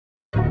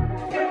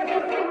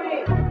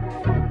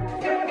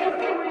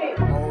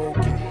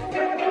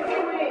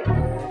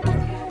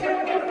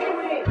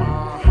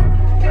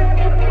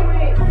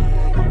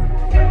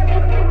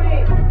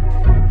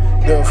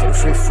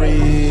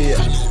free.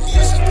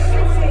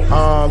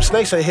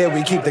 Snakes are here,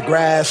 we keep the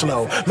grass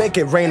low. Make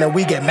it rain and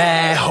we get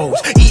mad hoes.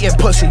 Eating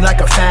pussy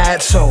like a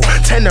fat soul.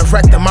 Tend to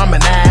wreck them, I'm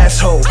an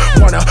asshole.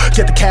 Wanna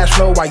get the cash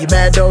flow while you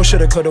mad though.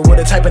 Shoulda, coulda,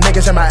 woulda type of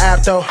niggas in my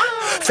app though.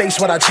 Face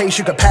what I chase,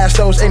 you can pass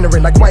those.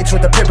 Ignorant like whites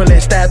with the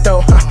privilege that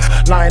though.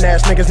 Lying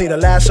ass niggas need a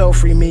lasso.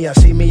 Free me, I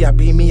see me, I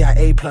be me, I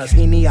A+.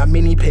 Eenie, I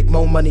mini pick,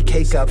 more money,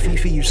 cake up.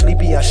 Fifi, you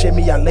sleepy, I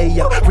shimmy, I lay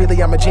up.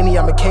 Really, I'm a genie,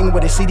 I'm a king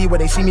with a CD. Where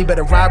they see me,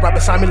 better ride right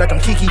beside me like I'm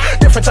Kiki.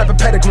 Different type of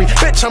pedigree,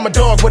 bitch, I'm a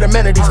dog with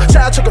amenities.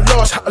 Child took a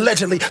loss,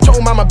 allegedly.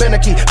 Told mama been a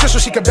key, just so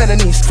she could bend her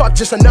knees. Fuck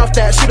just enough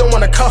that she don't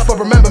wanna cuff or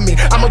remember me.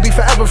 I'ma be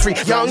forever free.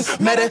 Young,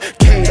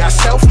 Medicaid, I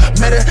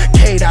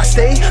self-medicate. I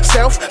stay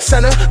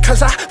self-centered,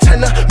 cause I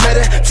tend to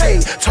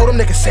meditate. Told them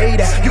niggas say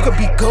that. You could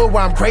be good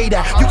while I'm great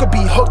at. You could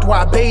be hooked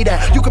while I bait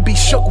at. You could be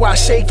shook while I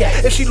shake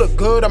at. If she look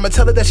good, I'ma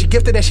tell her that she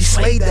gifted and she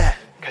slayed that.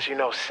 Cause you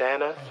know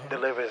Santa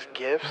delivers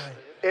gifts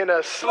in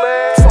a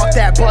sleigh. Fuck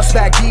that bus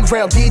back,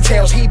 derail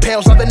details. He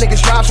pales, other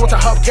niggas drives with a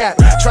hubcap.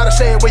 Try to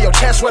say it with your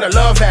chest, where the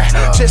love at.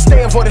 Just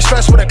stay avoiding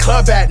stress with a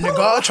club at,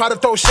 nigga. Try to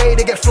throw shade,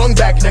 they get flung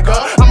back, nigga.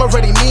 I'm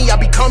already me, I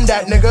become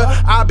that,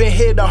 nigga. I've been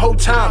here the whole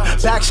time.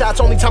 Back shots,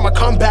 only time I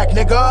come back,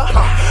 nigga.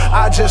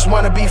 I just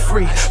wanna be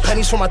free.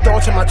 Pennies for my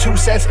thoughts and my 2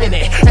 cents in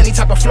it. Any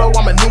type of flow,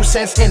 I'm a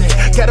nuisance in it.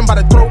 Get him by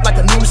the throat like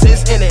a noose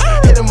is in it.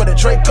 Hit him with a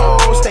Draco.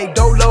 Stay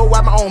dolo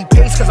at my own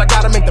pace, cause I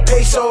gotta make the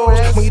pesos.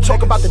 When you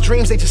talk about the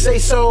dreams, they just say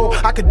so.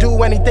 I could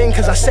do anything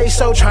cause I say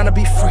so. Tryna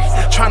be free,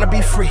 tryna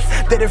be free.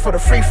 Did it for the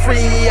free.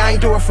 I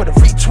ain't do it for the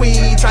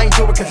retweets. I ain't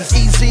do it cause it's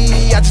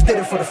easy. I just did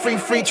it for the free.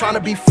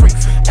 Tryna be free,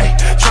 hey,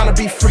 tryna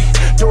be free.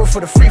 Do it for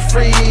the free.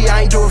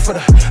 I ain't do it for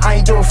the, I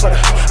ain't do it for the,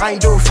 I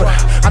ain't do it for the.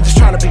 I'm just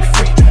tryna be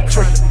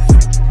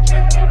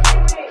free.